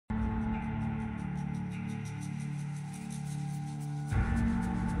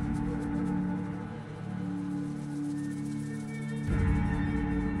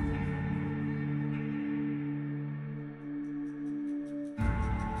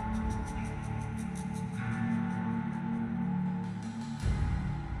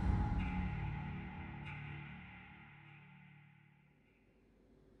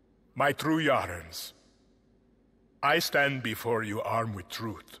My true Yarans, I stand before you armed with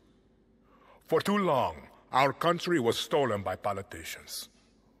truth. For too long, our country was stolen by politicians.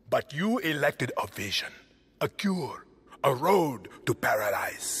 But you elected a vision, a cure, a road to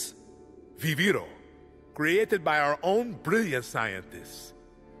paradise. Viviro, created by our own brilliant scientists.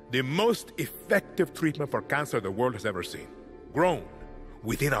 The most effective treatment for cancer the world has ever seen. Grown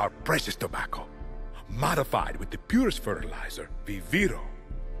within our precious tobacco. Modified with the purest fertilizer, Viviro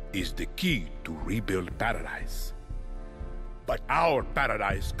is the key to rebuild paradise. But our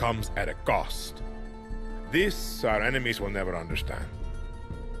paradise comes at a cost. This our enemies will never understand.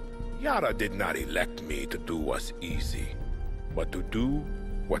 Yara did not elect me to do what's easy, but to do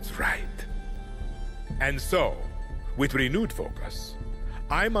what's right. And so, with renewed focus,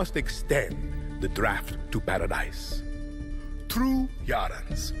 I must extend the draft to paradise. True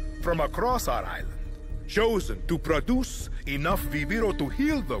Yarans from across our island, chosen to produce enough Viviro to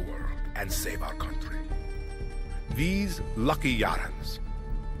heal the world and save our country. These lucky Yarans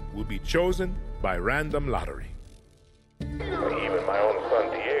will be chosen by random lottery. Even my own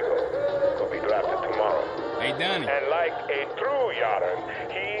son Diego will be drafted tomorrow. Hey, Danny. And like a true Yaran,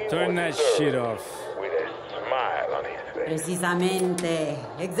 he Turn that shit off. With a smile on his face.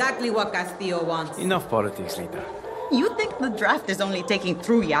 Precisamente. Exactly what Castillo wants. Enough politics, Lita. You think the draft is only taking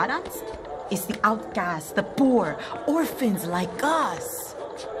through Yarans? It's the outcasts, the poor, orphans like us.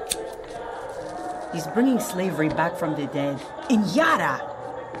 He's bringing slavery back from the dead. In Yara,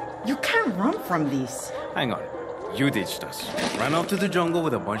 you can't run from this. Hang on. You ditched us. Ran off to the jungle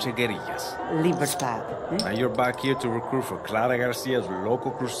with a bunch of guerrillas. Libertad. Now you're back here to recruit for Clara Garcia's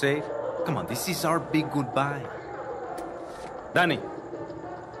local crusade? Come on, this is our big goodbye. Danny,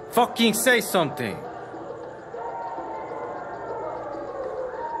 fucking say something.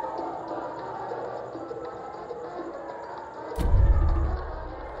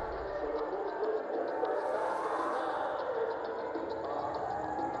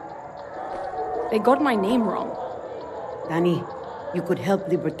 They got my name wrong. Danny, you could help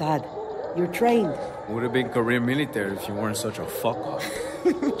Libertad. You're trained. Would have been career military if you weren't such a fuck-off.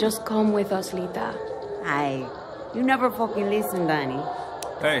 Just come with us, Lita. Aye, you never fucking listen, Danny.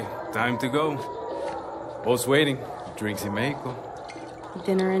 Hey, time to go. Boss waiting. Drinks in Mexico.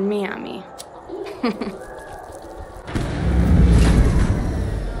 Dinner in Miami.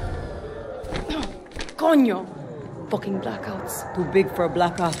 Coño! Fucking blackouts. Too big for a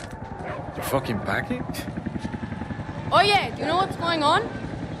blackout. You fucking packing? Oye, do you know what's going on?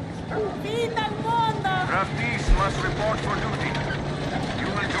 Draftees must report for duty. You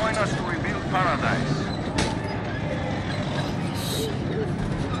will join us to rebuild paradise.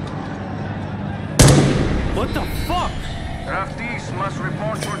 What the fuck? Draftees must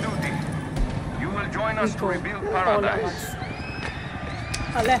report for duty. You will join us to rebuild paradise.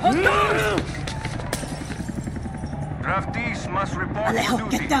 Alejo, Draftees must report for Alejo,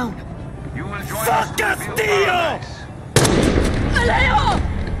 duty. get down. You will join us to rebuild paradise. Alejo!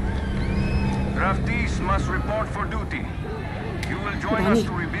 Draftees must report for duty. You will join Danny, us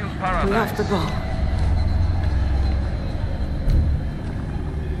to rebuild we paradise. have to go.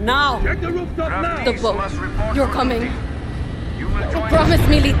 Now! The boat. Must report You're for coming. duty. You will join Promise us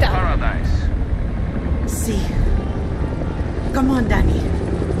to me, rebuild Lita. paradise. See. Come on, Danny.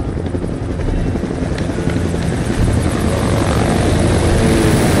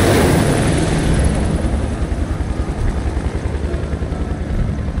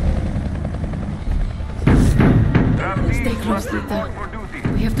 Stay close, Lita.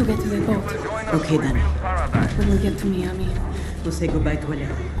 We have to get to the boat. Okay, Danny. When we get to Miami. We'll say goodbye to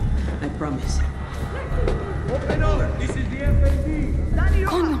Alejo. I promise.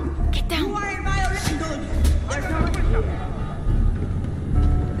 Coño, get down.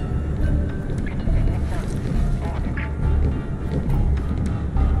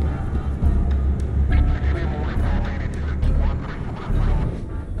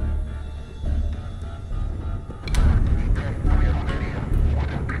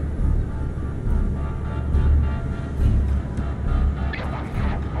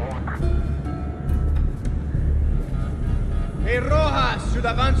 Hey, Rojas should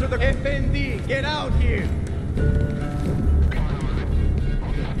have answered the FND. Get out here.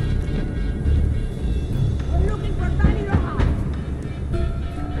 We're looking for Danny Rojas.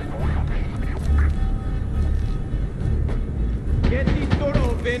 Get this door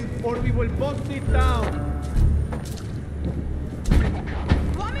open or we will bust it down.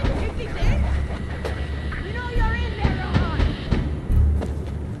 Want me to kick this in? We know you're in there, Rojas.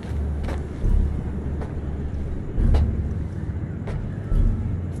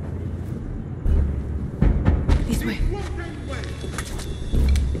 This way.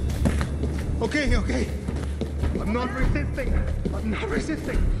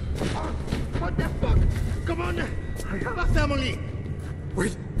 assisting. What the fuck? Come on. I have a family.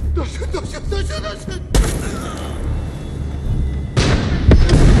 Wait. Don't shoot, don't shoot, don't shoot, don't shoot.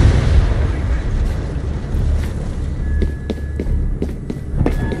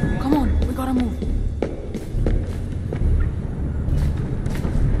 Come on, we gotta move.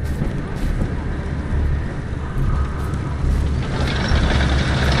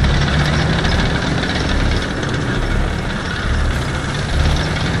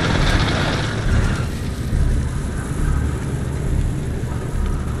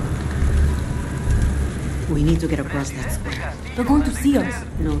 We need to get across that square. They're going to see us.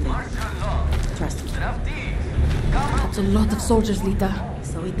 No, they won't. Trust me. That's a lot of soldiers, Lita.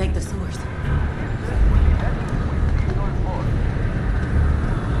 So we take the sewers.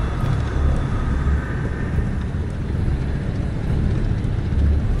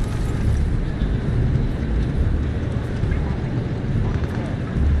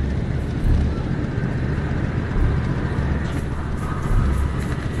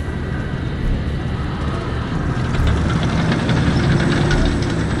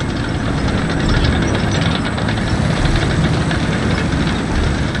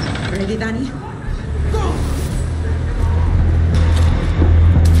 Ready, Danny? Go!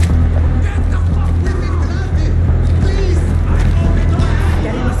 Get the fuck with me, Blandy! Please!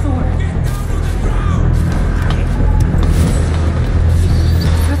 Get in the sewer.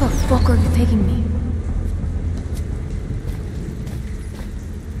 Where the fuck are you taking me?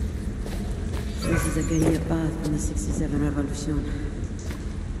 This is a guerrilla path from the 67 Revolution.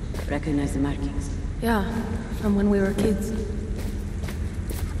 Recognize the markings? Yeah, from when we were kids.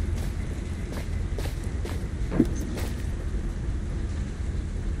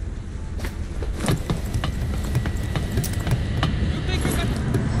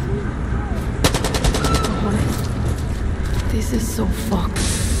 This is so fucked.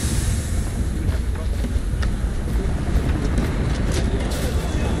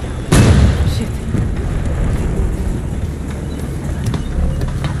 Shit.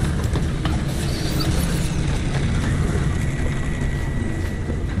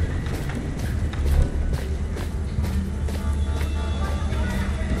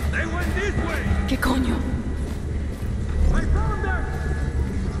 They went this way! ¿Qué coño? I found them!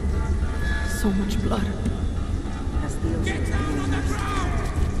 So much blood. Castillo's Get down on the ground!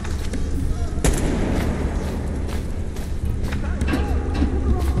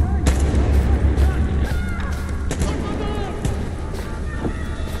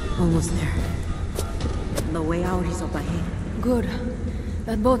 almost there. The way out is up ahead. Good.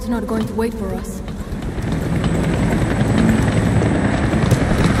 That boat's not going to wait for us.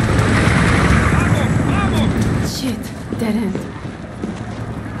 Shit. Dead end.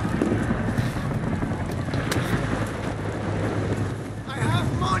 I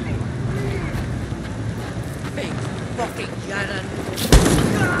have money! Big fucking Yaran.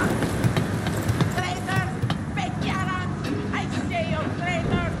 Traitor! Fake Yaran! I say you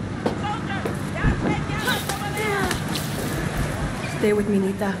traitor! Soldier! There's fake Yaran over there! Stay with me,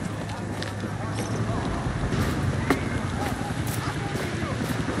 Nita.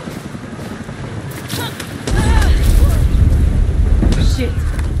 Shit.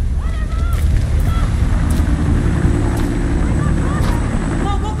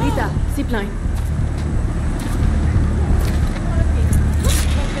 Nita, zipline.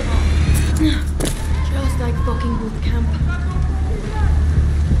 Just like fucking boot camp.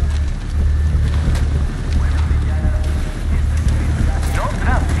 No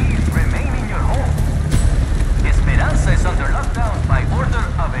draftees remain in your home. Esperanza is under lockdown by order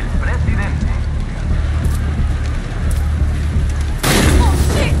of el presidente.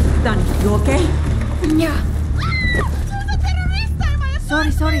 Danny, you okay? Yeah.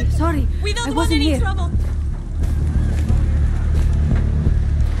 Sorry. We don't I want wasn't any here. trouble.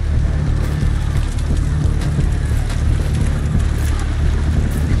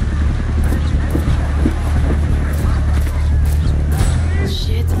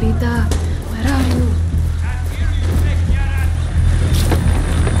 Shit, Lita. Where are you?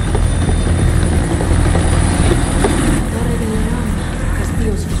 Torre de León.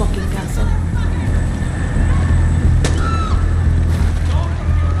 Castillo's fucking castle.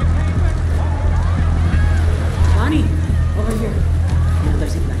 Danny, over here. Another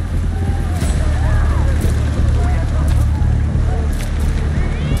zipline.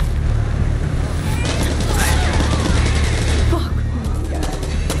 Fuck.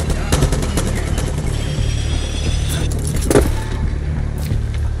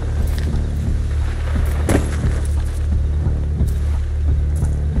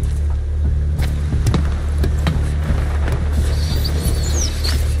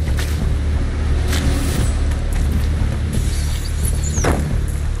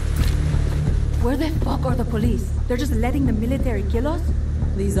 the fuck are the police? They're just letting the military kill us?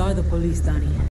 These are the police, Donnie.